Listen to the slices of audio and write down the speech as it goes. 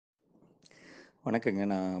வணக்கங்க.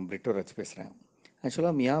 நான் பிரிட்டோ ராஜ் பேசுறேன்.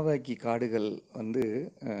 ஆக்சுவலா மியாவாக்கி காடுகள் வந்து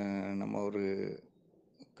நம்ம ஒரு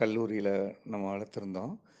கல்லூரியில நம்ம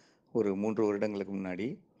வளர்த்துருந்தோம். ஒரு 3 வருடங்களுக்கு முன்னாடி.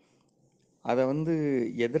 அத வந்து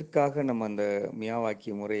எதற்காக நம்ம அந்த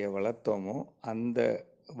மியாவாக்கி முறைய வளர்த்தோமோ, அந்த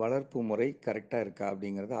வளர்ப்பு முறை கரெக்ட்டா இருக்கா?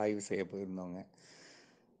 அப்படிங்கிறத ஆய்வு செய்ய போயிருந்தோங்க.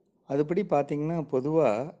 அதுபடி பார்த்தீங்கன்னா, பொதுவா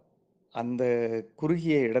அந்த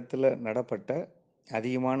குறுகிய இடத்துல நடப்பட்ட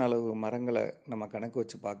அதிகமான அளவு மரங்கள நம்ம கணக்கு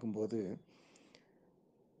வச்சு பார்க்கும்போது,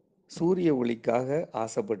 சூரிய ஒளிக்காக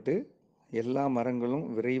ஆசைப்பட்டு எல்லா மரங்களும்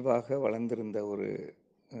விரைவாக வளர்ந்திருந்த ஒரு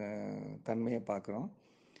தன்மையை பார்க்குறோம்.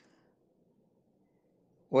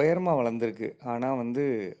 உயரமா வளர்ந்திருக்கு. ஆனா வந்து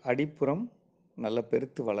அடிப்புறம் நல்ல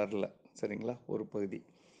பெருத்து வளரல. சரிங்களா? ஒரு பகுதி.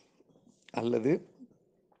 அல்லது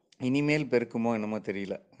இனிமேல் பெருக்குமோ என்னமோ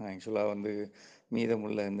தெரியல. ஆக்சுவலா வந்து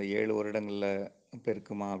மீதமுள்ள இந்த 7 வருடங்கள்ல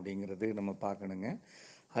பெருக்குமா அப்படிங்கிறது நம்ம பார்க்கணுங்க.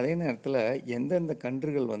 அதே நேரத்தில எந்தெந்த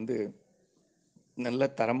கன்றுகள் வந்து நல்ல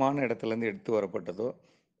தரமான இடத்துலேருந்து எடுத்து வரப்பட்டதோ,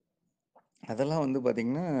 அதெல்லாம் வந்து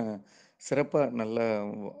பார்த்திங்கன்னா, சிறப்பா நல்ல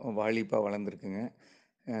வாலிப்பா வளர்ந்துருக்குங்க.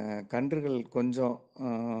 கன்றுகள் கொஞ்சம்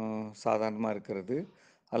சாதாரணமா இருக்கிறது,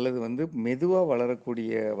 அல்லது வந்து மெதுவா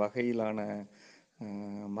வளரக்கூடிய வகையிலான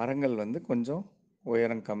மரங்கள் வந்து கொஞ்சம்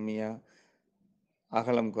உயரம் கம்மியா,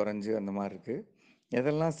 அகலம் குறைஞ்சு அந்த மாரி இருக்கு.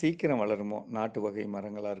 எதெல்லாம் சீக்கிரம் வளருமோ, நாட்டு வகை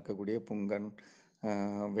மரங்களா இருக்கக்கூடிய புங்கன்,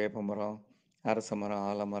 வேப்பமரம், அரச மரம்,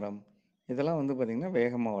 ஆலமரம் இதெல்லாம் வந்து பார்த்திங்கன்னா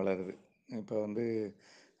வேகமா வளருது. இப்போ வந்து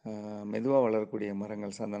மெதுவா வளரக்கூடிய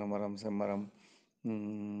மரங்கள் சந்தன மரம், செம்மரம்,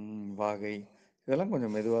 வாகை இதெல்லாம்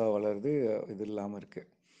கொஞ்சம் மெதுவா வளருது. இது இல்லாம இருக்கு.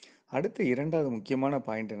 அடுத்து 2வது முக்கியமான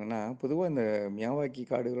பாயிண்ட் என்னன்னா, பொதுவா இந்த மியாவாக்கி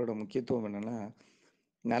காடுகளோட முக்கியத்துவம் என்னன்னா,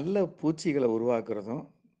 நல்ல பூச்சிகள உருவாக்குறதும்,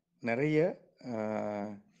 நெறைய அ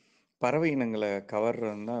பறவை இனங்கள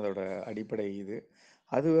கவர்றதும் தான் அதோட அடிப்படை இது.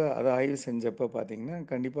 அத ஆய்வு செஞ்சப்ப பார்த்தீங்கன்னா,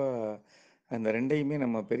 கண்டிப்பா அந்த 2யுமே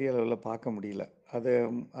நம்ம பெரிய அளவுல பார்க்க முடியல. அத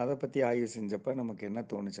அத பத்தி ஆய்வு செஞ்சப்ப நமக்கு என்ன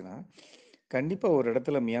தோணுச்சுன்னா, கண்டிப்பா ஒரு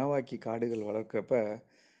இடத்துல மியாவாக்கி காடுகள் வளர்க்கிறப்ப,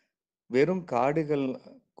 வெறும்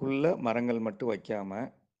காடுகளுக்குள்ள மரங்கள் மட்டும் வைக்காம,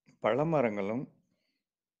 பழமரங்களும்,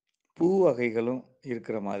 பூ வகைகளும்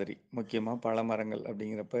இருக்கிற மாதிரி. முக்கியமா பழமரங்கள்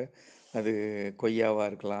அப்படிங்கிறப்ப, அது கொய்யாவா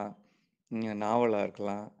இருக்கலாம், நாவலா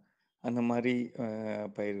இருக்கலாம். அந்த மாரி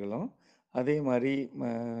பயிர்களும், அதே மாரி ம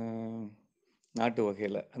நாட்டு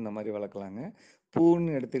வகையில அந்த மாரி வளர்க்கலாங்க.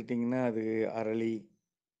 பூன்னு எடுத்துக்கிட்டிங்கன்னா, அது அரளி,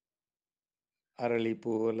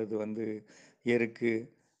 அரளிப்பூ அல்லது வந்து எருக்கு,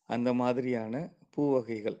 அந்த மாதிரியான பூ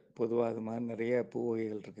வகைகள். பொதுவா அது மாரி நெறைய பூ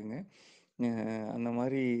வகைகள் இருக்குங்க. அ அந்த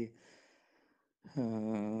மாரி அ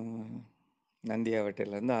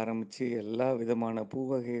நந்தியாவட்டையிலேருந்து ஆரம்பிச்சு எல்லா விதமான பூ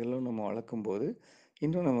வகைகளும் நம்ம வளர்க்கும்போது,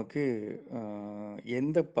 இன்னும் நமக்கு அ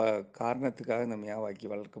எந்த காரணத்துக்காக இந்த மியாவாக்கி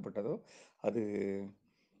வளர்க்கப்பட்டதோ, அது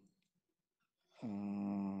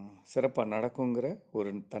சிறப்பா நடக்குங்கிற ஒரு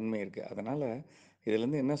தன்மை இருக்கு. அதனால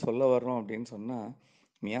இதுலேருந்து என்ன சொல்ல வர்றோம் அப்படின்னு சொன்னா,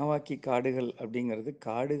 மியாவாக்கி காடுகள் அப்படிங்கிறது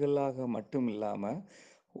காடுகளாக மட்டும் இல்லாம,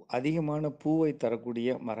 அதிகமான பூவை தரக்கூடிய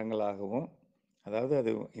மரங்களாகவும், அதாவது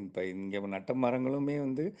அது இப்ப இங்க நட்ட மரங்களுமே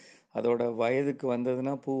வந்து அதோட வயதுக்கு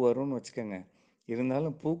வந்ததுன்னா பூ வரும்னு வச்சுக்கோங்க.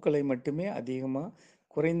 இருந்தாலும் பூக்களை மட்டுமே அதிகமா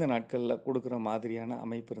குறைந்த நாட்கள்ல குடுக்குற மாதிரியான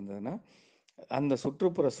அமைப்பு இருந்ததுன்னா, அந்த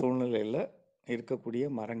சுற்றுப்புற சூழ்நிலையில இருக்கக்கூடிய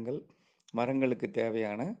மரங்கள், மரங்களுக்கு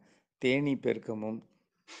தேவையான தேனீ பெருக்கமும்,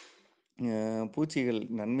 பூச்சிகள்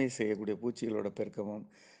நன்மை செய்யக்கூடிய பூச்சிகளோட பெருக்கமும்,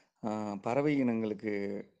 அ பறவை இனங்களுக்கு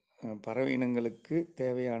பறவை இனங்களுக்கு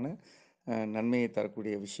தேவையான நன்மையை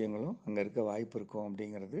தரக்கூடிய விஷயங்களும் அங்க இருக்க வாய்ப்பு இருக்கும்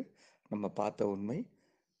அப்படிங்கிறது நம்ம பார்த்த உண்மை.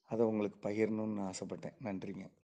 அத உங்களுக்கு பகிரணும்னு ஆசைப்பட்டேன். நன்றிங்க.